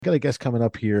got a guest coming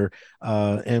up here,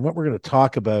 and what we're going to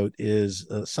talk about is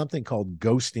something called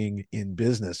ghosting in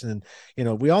business. And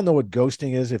we all know what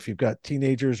ghosting is. If you've got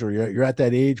teenagers or you're at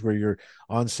that age where you're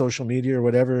on social media or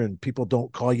whatever, and people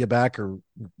don't call you back or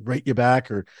write you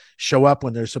back or show up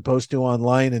when they're supposed to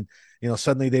online, and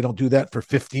suddenly they don't do that for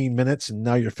 15 minutes, and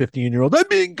now you're 15-year-old, I'm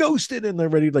being ghosted, and they're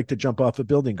ready like to jump off a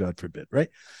building, God forbid, right?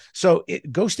 So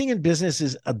ghosting in business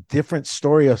is a different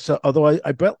story. So, although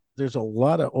I bet there's a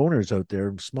lot of owners out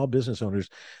there, small business owners,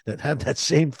 that have that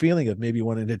same feeling of maybe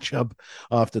wanting to jump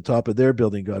off the top of their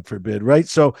building, God forbid, right?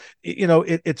 So,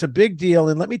 it's a big deal.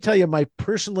 And let me tell you my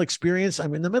personal experience.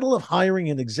 I'm in the middle of hiring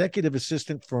an executive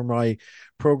assistant for my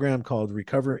program called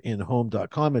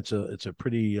recoverinhome.com. It's a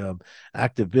pretty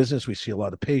active business. We see a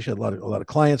lot of patients, a lot of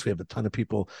clients. We have a ton of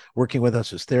people working with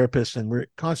us as therapists, and we're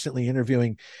constantly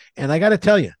interviewing. And I got to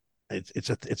tell you,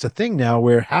 it's a thing now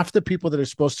where half the people that are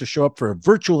supposed to show up for a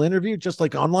virtual interview, just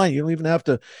like online, you don't even have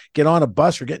to get on a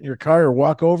bus or get in your car or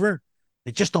walk over.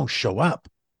 They just don't show up.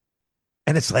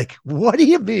 And it's like, what do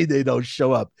you mean they don't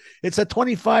show up? It's a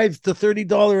 $25 to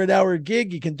 $30 an hour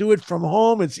gig. You can do it from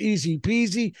home. It's easy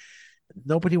peasy.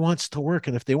 Nobody wants to work.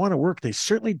 And if they want to work, they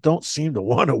certainly don't seem to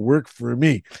want to work for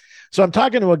me. So I'm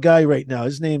talking to a guy right now.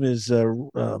 His name is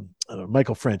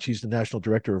Michael French. He's the national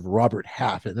director of Robert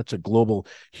Half, and that's a global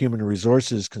human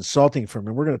resources consulting firm.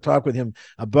 And we're going to talk with him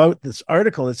about this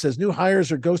article. It says new hires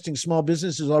are ghosting small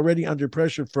businesses already under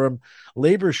pressure from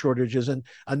labor shortages. And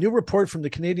a new report from the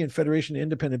Canadian Federation of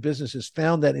Independent Businesses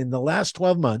found that in the last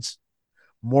 12 months,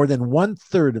 more than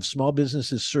 1/3 of small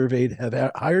businesses surveyed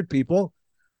have hired people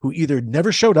who either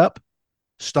never showed up,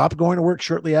 stopped going to work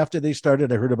shortly after they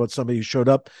started. I heard about somebody who showed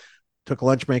up, took a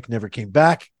lunch break, never came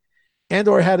back, and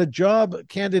or had a job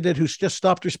candidate who's just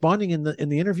stopped responding in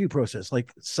the interview process.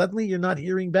 Like suddenly you're not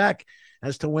hearing back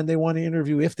as to when they want to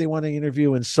interview, if they want to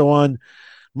interview, and so on.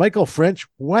 Michael French,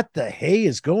 what the hey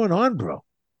is going on, bro?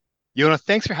 Yona,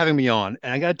 thanks for having me on.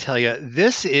 And I got to tell you,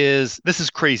 this is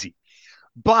crazy.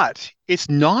 But it's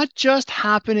not just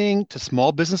happening to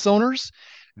small business owners.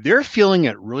 They're feeling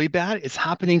it really bad. It's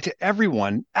happening to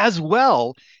everyone as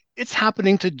well. It's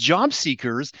happening to job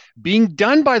seekers being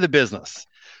done by the business.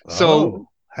 So Oh, so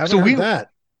haven't heard we that.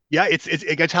 yeah, it's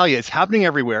I gotta tell you, it's happening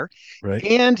everywhere. Right.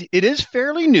 And it is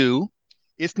fairly new.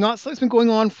 It's not something that's been going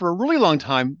on for a really long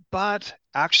time, but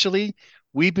actually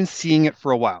we've been seeing it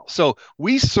for a while. So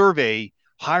we survey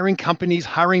hiring companies,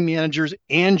 hiring managers,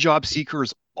 and job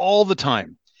seekers all the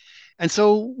time. And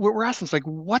so we're asking, it's like,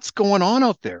 what's going on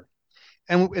out there?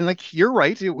 And like you're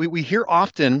right, we hear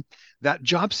often that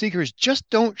job seekers just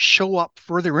don't show up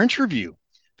for their interview.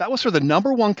 That was sort of the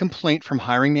number one complaint from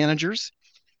hiring managers.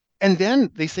 And then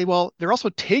they say, well, they're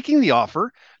also taking the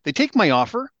offer. They take my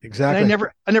offer, and I Exactly.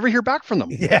 never hear back from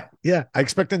them. Yeah. Yeah. I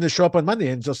expect them to show up on Monday,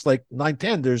 and just like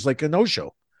 9:10, there's like a no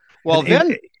show. Well, And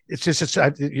then, it's just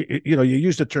you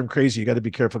use the term crazy. You got to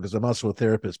be careful because I'm also a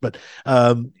therapist, but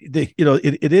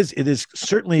it is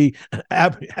certainly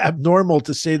abnormal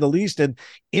to say the least. And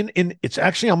in it's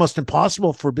actually almost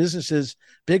impossible for businesses,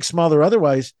 big, small, or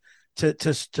otherwise, to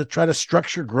try to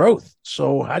structure growth.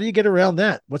 So how do you get around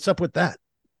that? What's up with that?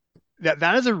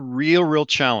 that is a real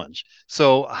challenge.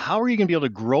 So how are you going to be able to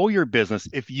grow your business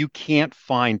if you can't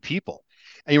find people?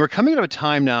 And we're coming out of a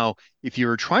time now, if you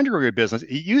were trying to grow your business,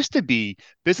 it used to be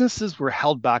businesses were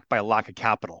held back by a lack of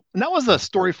capital. And that was a Right.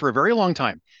 story for a very long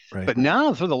time. Right. But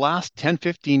now, for the last 10,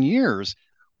 15 years,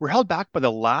 we're held back by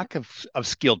the lack of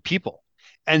skilled people.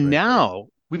 And Right. now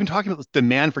we've been talking about this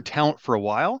demand for talent for a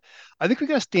while. I think we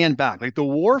got to stand back. Like the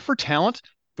war for talent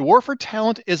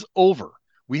is over.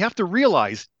 We have to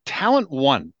realize talent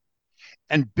won,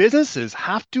 and businesses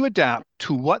have to adapt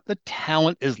to what the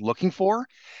talent is looking for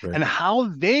Right. and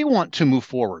how they want to move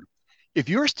forward. If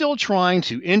you're still trying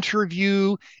to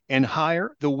interview and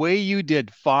hire the way you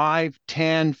did 5,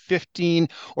 10, 15,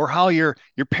 or how your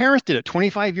parents did it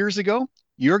 25 years ago,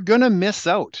 you're going to miss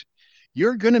out.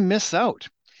 You're going to miss out.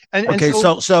 And Okay,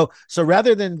 so so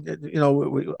rather than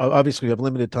obviously we have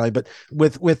limited time, but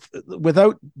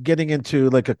without getting into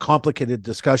like a complicated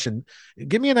discussion,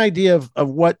 give me an idea of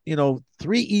what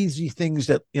three easy things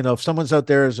that if someone's out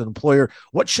there as an employer,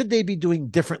 what should they be doing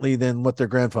differently than what their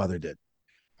grandfather did?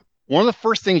 one of the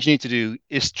first things you need to do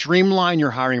is streamline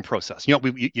your hiring process.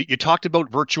 You talked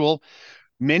about virtual.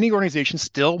 Many organizations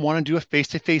still want to do a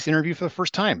face-to-face interview for the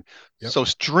first time. Yep. So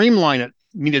streamline it.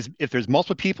 I mean, if there's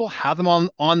multiple people, have them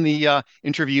on the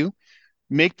interview.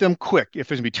 Make them quick. If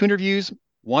there's gonna be two interviews,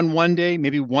 one day,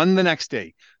 maybe one the next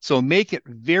day. So make it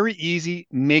very easy.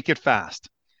 Make it fast.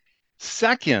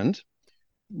 Second,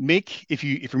 make if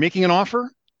you're making an offer,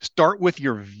 start with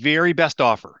your very best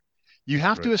offer. You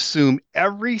have Right. to assume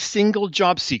every single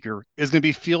job seeker is going to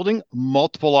be fielding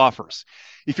multiple offers.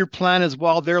 If your plan is,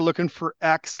 well, they're looking for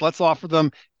X, let's offer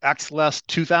them X less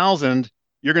 2000,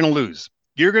 you're going to lose.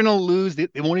 You're going to lose. They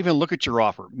won't even look at your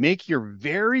offer. Make your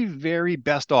very, very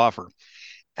best offer.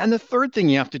 And the third thing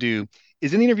you have to do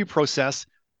is in the interview process,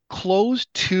 close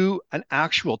to an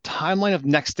actual timeline of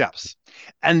next steps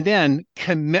and then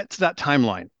commit to that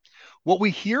timeline. What we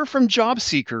hear from job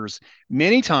seekers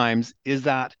many times is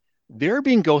that they're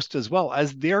being ghosted as well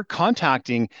as they're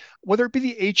contacting, whether it be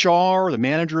the HR or the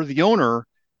manager or the owner,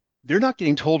 they're not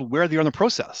getting told where they are in the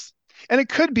process. And it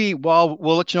could be, well,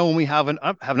 we'll let you know when we have an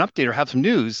update or have some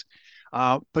news.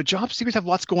 But job seekers have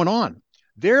lots going on.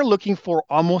 They're looking for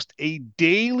almost a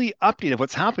daily update of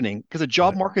what's happening because the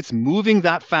job Right. market's moving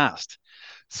that fast.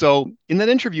 So in that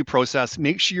interview process,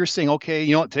 make sure you're saying, okay,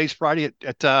 you know what, today's Friday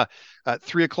at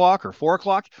 3 o'clock or 4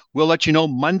 o'clock. We'll let you know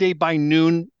Monday by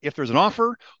noon if there's an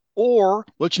offer, or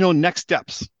let you know next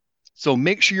steps. So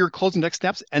make sure you're closing next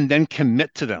steps and then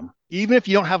commit to them. Even if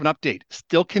you don't have an update,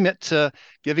 still commit to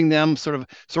giving them sort of,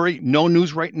 sorry, no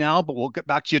news right now, but we'll get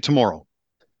back to you tomorrow.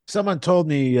 Someone told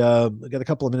me, I got a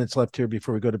couple of minutes left here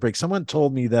before we go to break. Someone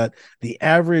told me that the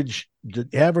average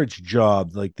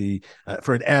job, like the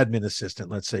for an admin assistant,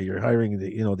 let's say you're hiring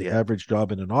the average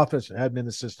job in an office, an admin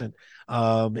assistant,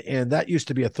 and that used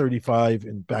to be a 35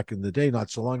 and back in the day, not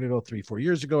so long ago, 3 4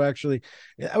 years ago, actually,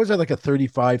 I was at like a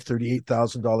 35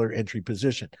 $38,000 entry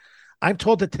position. I'm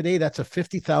told that today that's a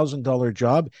 $50,000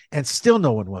 job, and still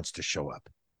no one wants to show up.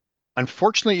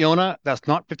 Unfortunately, Iona, that's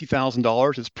not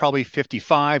 $50,000. It's probably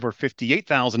 55 or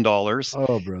 $58,000.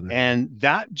 Oh, brother. And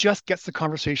that just gets the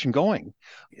conversation going.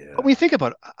 But Yeah. when you think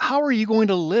about it, how are you going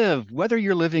to live, whether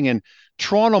you're living in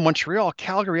Toronto, Montreal,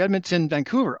 Calgary, Edmonton,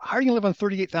 Vancouver, how are you going to live on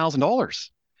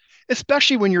 $38,000?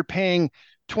 Especially when you're paying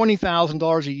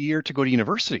 $20,000 a year to go to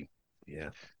university.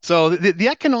 Yeah. So the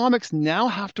economics now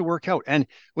have to work out. And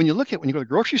when you look at when you go to the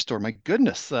grocery store, my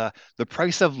goodness, the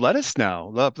price of lettuce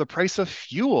now, the price of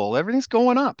fuel, everything's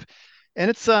going up.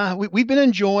 And we've been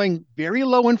enjoying very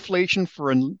low inflation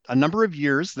for a number of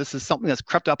years. This is something that's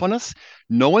crept up on us.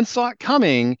 No one saw it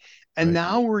coming, and Right.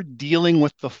 now we're dealing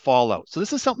with the fallout. So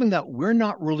this is something that we're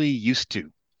not really used to.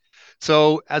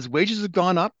 So as wages have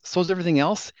gone up, so has everything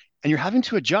else, and you're having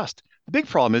to adjust. The big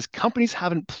problem is companies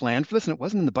haven't planned for this, and it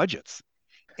wasn't in the budgets.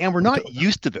 And we're We're not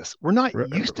used to this. We're not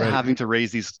used to right. having to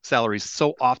raise these salaries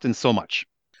so often, so much.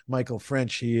 Michael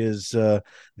French. He is the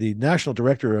national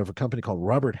director of a company called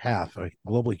Robert Half, a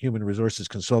global human resources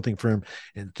consulting firm,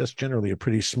 and just generally a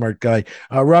pretty smart guy.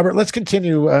 Robert, let's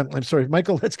continue. I'm sorry,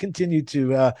 Michael, let's continue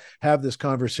to have this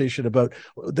conversation about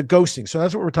the ghosting. So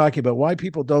that's what we're talking about, why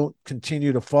people don't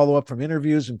continue to follow up from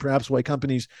interviews, and perhaps why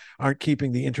companies aren't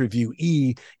keeping the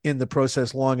interviewee in the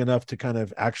process long enough to kind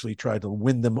of actually try to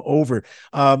win them over.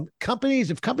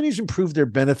 If companies improve their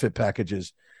benefit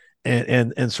packages,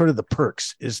 and sort of the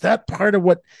perks, is that part of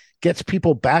what gets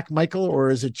people back, Michael? Or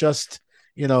is it just,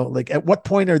 like at what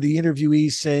point are the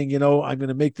interviewees saying, I'm going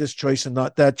to make this choice and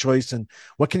not that choice? And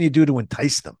what can you do to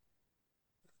entice them?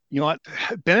 You know what?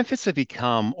 Benefits have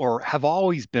become or have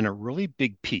always been a really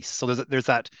big piece. So there's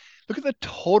that look at the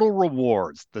total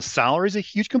rewards. The salary is a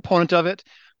huge component of it,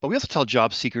 but we also tell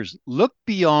job seekers look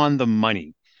beyond the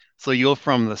money. So you go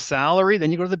from the salary,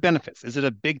 then you go to the benefits. Is it a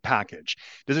big package?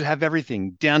 Does it have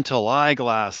everything? Dental,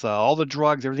 eyeglass, all the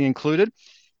drugs, everything included?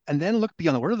 And then look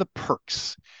beyond that. What are the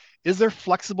perks? Is there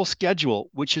flexible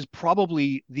schedule, which is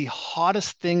probably the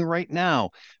hottest thing right now?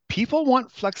 People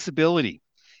want flexibility.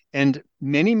 And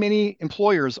many, many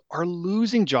employers are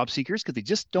losing job seekers because they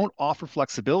just don't offer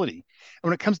flexibility. And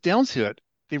when it comes down to it,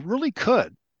 they really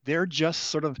could. They're just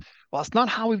sort of, well, it's not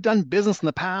how we've done business in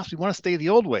the past. We want to stay the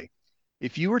old way.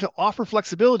 If you were to offer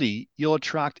flexibility, you'll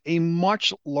attract a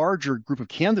much larger group of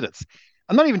candidates.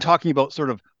 I'm not even talking about sort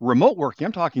of remote working.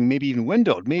 I'm talking maybe even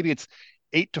windowed. Maybe it's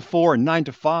 8 to 4, 9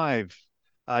 to 5,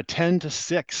 10 to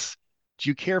 6. Do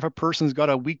you care if a person's got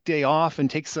a weekday off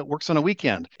and works on a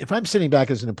weekend? If I'm sitting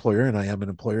back as an employer, and I am an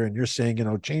employer, and you're saying,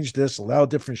 change this, allow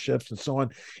different shifts and so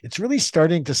on, it's really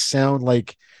starting to sound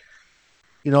like,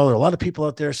 there are a lot of people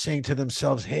out there saying to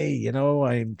themselves, hey,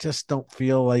 I just don't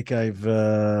feel like I've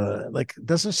like, it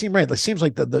doesn't seem right. It seems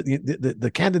like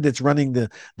the candidate's running the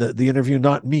interview,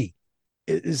 not me.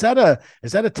 Is that a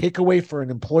takeaway for an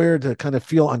employer to kind of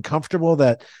feel uncomfortable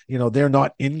that they're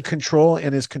not in control?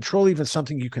 And is control even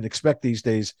something you can expect these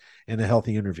days in a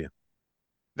healthy interview?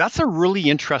 That's a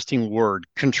really interesting word,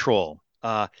 control.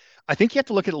 I think you have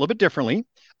to look at it a little bit differently.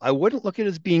 I wouldn't look at it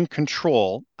as being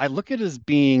control. I look at it as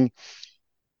being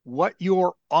what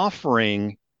you're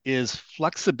offering is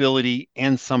flexibility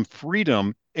and some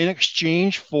freedom in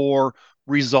exchange for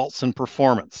results and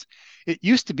performance. It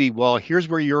used to be, well, here's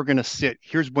where you're going to sit,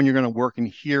 here's when you're going to work, and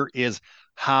here is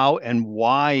how and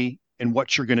why and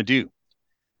what you're going to do.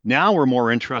 Now we're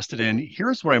more interested in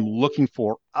here's what I'm looking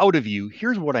for out of you,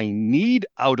 here's what I need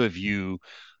out of you.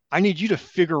 I need you to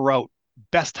figure out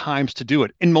best times to do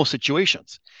it in most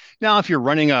situations. Now, if you're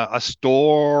running a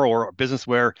store or a business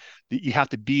where you have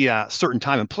to be a certain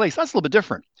time and place, that's a little bit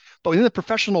different. But within the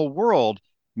professional world,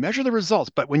 measure the results.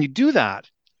 But when you do that,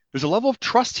 there's a level of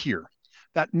trust here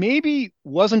that maybe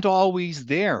wasn't always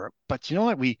there. But you know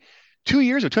what? 2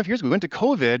 years or 2.5 years, we went to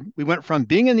COVID. We went from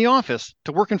being in the office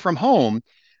to working from home,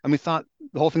 and we thought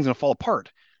the whole thing's going to fall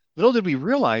apart. Little did we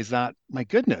realize that, my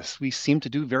goodness, we seem to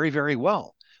do very, very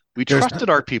well. We There's trusted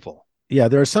our people. Yeah,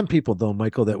 there are some people though,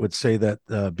 Michael, that would say that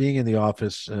being in the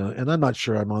office, and I'm not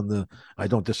sure I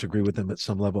don't disagree with them at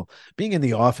some level. Being in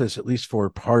the office, at least for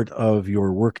part of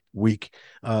your work week,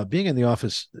 being in the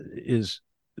office is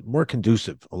more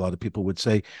conducive. A lot of people would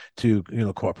say to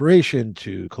cooperation,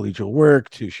 to collegial work,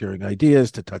 to sharing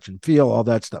ideas, to touch and feel, all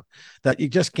that stuff that you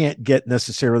just can't get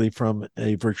necessarily from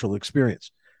a virtual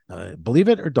experience. Believe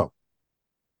it or don't.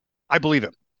 I believe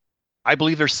it. I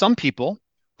believe there's some people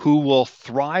who will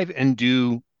thrive and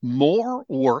do more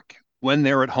work when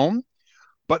they're at home,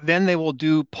 but then they will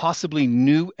do possibly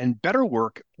new and better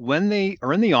work when they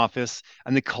are in the office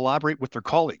and they collaborate with their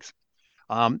colleagues.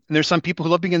 And there's some people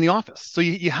who love being in the office. So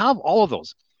you have all of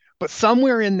those, but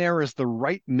somewhere in there is the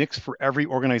right mix for every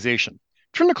organization.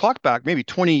 Turn the clock back maybe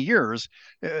 20 years.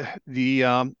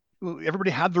 The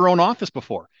Everybody had their own office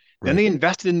before. Then Right. they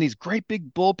invested in these great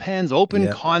big bullpens, open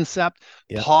Yeah. concept,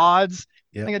 Yeah. pods.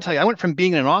 Yeah. I gotta tell you, I went from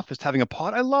being in an office to having a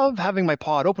pod. I love having my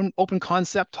pod, open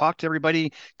concept, talk to everybody,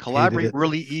 Hated collaborate it.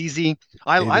 really easy.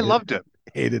 I Hated it. loved it.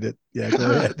 Hated it. Yeah.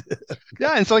 Go ahead.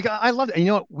 Yeah, and so like I loved it. And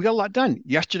you know what? We got a lot done.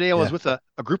 Yesterday I was Yeah. with a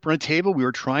group around a table. We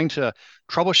were trying to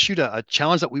troubleshoot a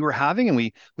challenge that we were having, and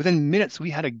we within minutes we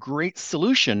had a great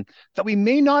solution that we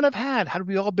may not have had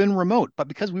we all been remote. But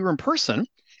because we were one person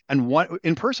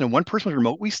was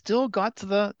remote, we still got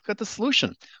the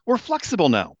solution. We're flexible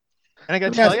now. And I Let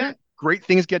gotta me tell ask, you, great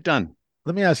things get done.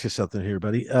 Let me ask you something here,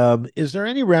 buddy. Is there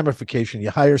any ramification?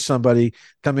 You hire somebody,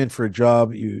 come in for a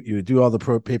job, you do all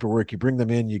the paperwork, you bring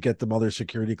them in, you get them all their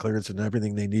security clearance and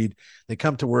everything they need. They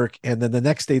come to work, and then the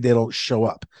next day they don't show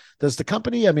up. Does the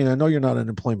company? I mean, I know you're not an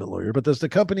employment lawyer, but does the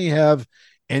company have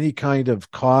any kind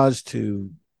of cause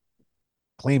to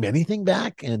claim anything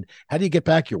back? And how do you get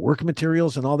back your work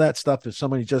materials and all that stuff if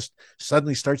somebody just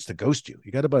suddenly starts to ghost you?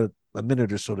 You got about a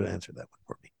minute or so to answer that one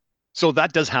for me. So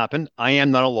that does happen. I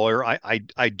am not a lawyer.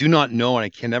 I do not know, and I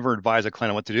can never advise a client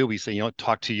on what to do. We say,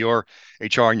 talk to your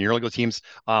HR and your legal teams.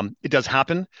 It does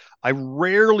happen. I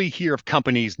rarely hear of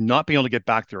companies not being able to get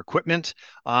back their equipment,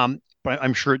 but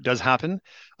I'm sure it does happen.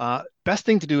 Best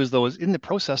thing to do is, though, is in the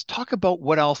process, talk about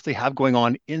what else they have going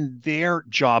on in their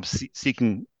job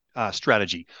seeking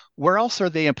strategy. Where else are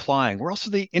they applying? Where else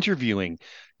are they interviewing?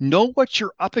 Know what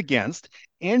you're up against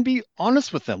and be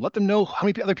honest with them. Let them know how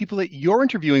many other people that you're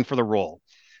interviewing for the role.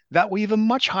 That way, you have a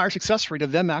much higher success rate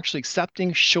of them actually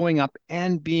accepting, showing up,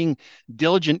 and being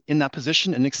diligent in that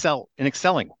position and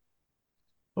excelling.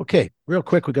 Okay, real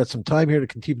quick, we got some time here to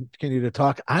continue to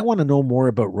talk. I want to know more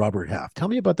about Robert Half. Tell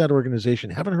me about that organization.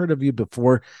 Haven't heard of you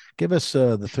before. Give us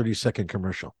the 30-second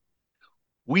commercial.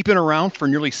 We've been around for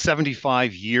nearly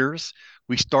 75 years.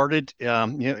 We started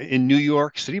in New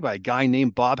York City by a guy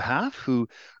named Bob Half, who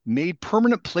made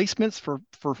permanent placements for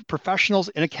professionals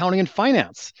in accounting and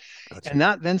finance. Gotcha. And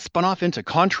that then spun off into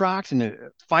contract and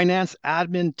finance,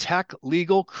 admin, tech,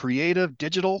 legal, creative,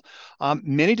 digital,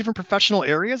 many different professional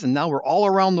areas. And now we're all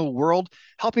around the world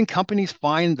helping companies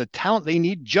find the talent they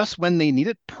need just when they need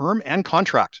it, perm and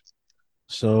contract.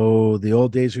 So the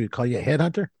old days we'd call you a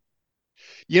headhunter.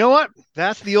 You know what?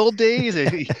 That's the old days.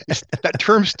 That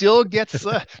term still gets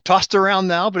tossed around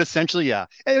now, but essentially, yeah.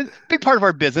 And a big part of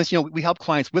our business, we help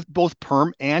clients with both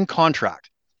perm and contract.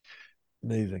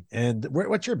 Amazing. And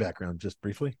what's your background, just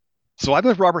briefly? So I've been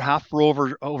with Robert Half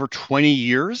for over 20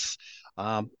 years.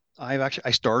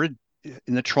 I started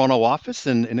in the Toronto office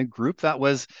and in a group that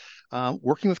was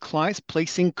working with clients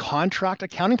placing contract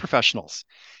accounting professionals.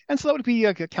 And so that would be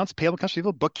accounts payable, accounts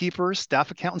receivable, bookkeepers, staff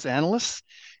accountants, analysts.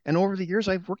 And over the years,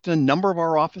 I've worked in a number of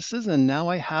our offices, and now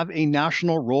I have a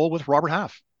national role with Robert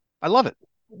Half. I love it.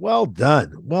 Well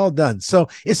done. Well done. So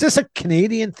is this a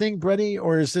Canadian thing, Brady,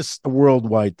 or is this a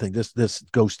worldwide thing? This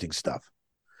ghosting stuff.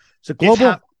 Is it It's global?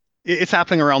 hap- it's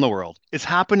happening around the world. It's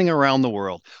happening around the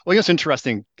world. Well, it's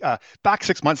interesting. Back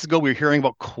 6 months ago, we were hearing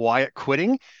about quiet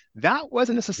quitting. That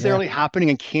wasn't Yeah. necessarily happening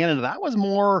in Canada. That was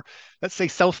more, let's say,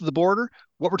 south of the border.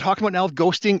 What we're talking about now with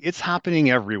ghosting, it's happening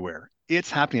everywhere. It's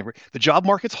happening everywhere. The job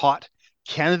market's hot.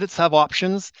 Candidates have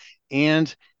options,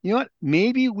 And you know what?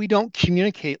 Maybe we don't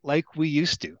communicate like we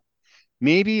used to.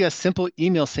 Maybe a simple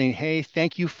email saying, hey,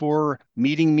 thank you for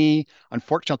meeting me.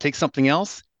 Unfortunately, I'll take something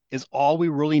else is all we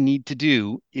really need to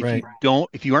do Right.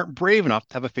 if you aren't brave enough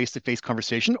to have a face-to-face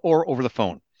conversation or over the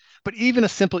phone. But even a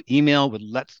simple email would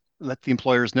let the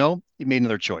employers know you made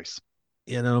another choice.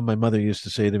 My mother used to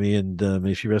say to me, and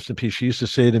may she rest in peace, she used to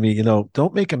say to me,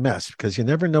 don't make a mess because you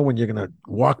never know when you're going to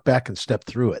walk back and step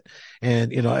through it.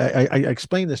 And, I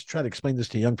explain this, try to explain this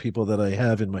to young people that I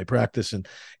have in my practice and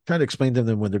try to explain to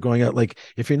them when they're going out. Like,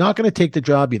 if you're not going to take the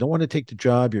job, you don't want to take the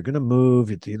job, you're going to move,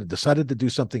 you decided to do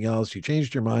something else, you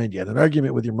changed your mind, you had an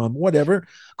argument with your mom, whatever,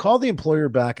 call the employer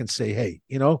back and say, hey,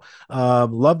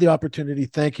 love the opportunity.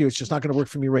 Thank you. It's just not going to work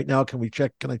for me right now. Can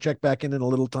I check back in a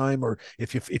little time? Or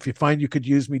if you find you could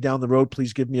use me down the road,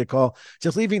 please give me a call.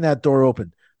 Just leaving that door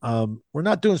open. We're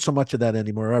not doing so much of that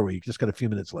anymore, are we? Just got a few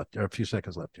minutes left or a few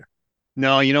seconds left here.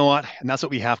 No, you know what? And that's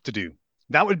what we have to do.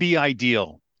 That would be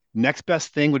ideal. Next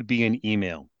best thing would be an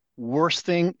email. Worst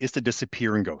thing is to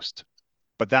disappear and ghost.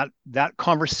 But that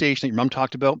conversation that your mom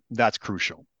talked about, that's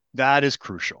crucial. That is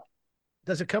crucial.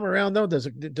 Does it come around though? Does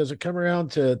it come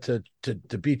around to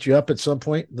beat you up at some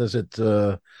point? Does it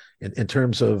in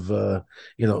terms of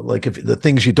like if the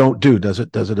things you don't do, does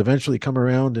it eventually come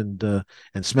around and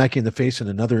smack you in the face in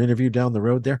another interview down the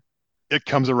road there? It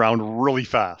comes around really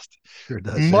fast, Sure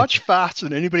does. much faster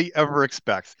than anybody ever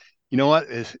expects. You know what?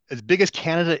 As big as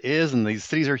Canada is, and these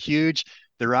cities are huge,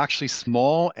 they're actually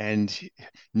small and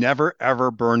never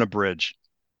ever burn a bridge.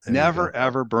 There you Never go.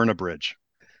 ever burn a bridge.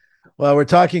 Well, we're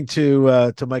talking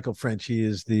to Michael French. He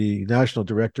is the national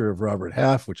director of Robert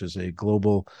Half, which is a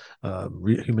global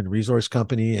human resource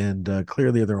company, and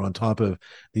clearly they're on top of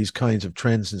these kinds of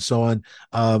trends and so on.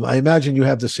 I imagine you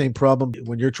have the same problem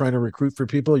when you're trying to recruit for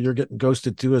people. You're getting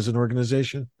ghosted too as an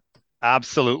organization.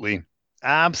 Absolutely.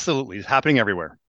 Absolutely. It's happening everywhere.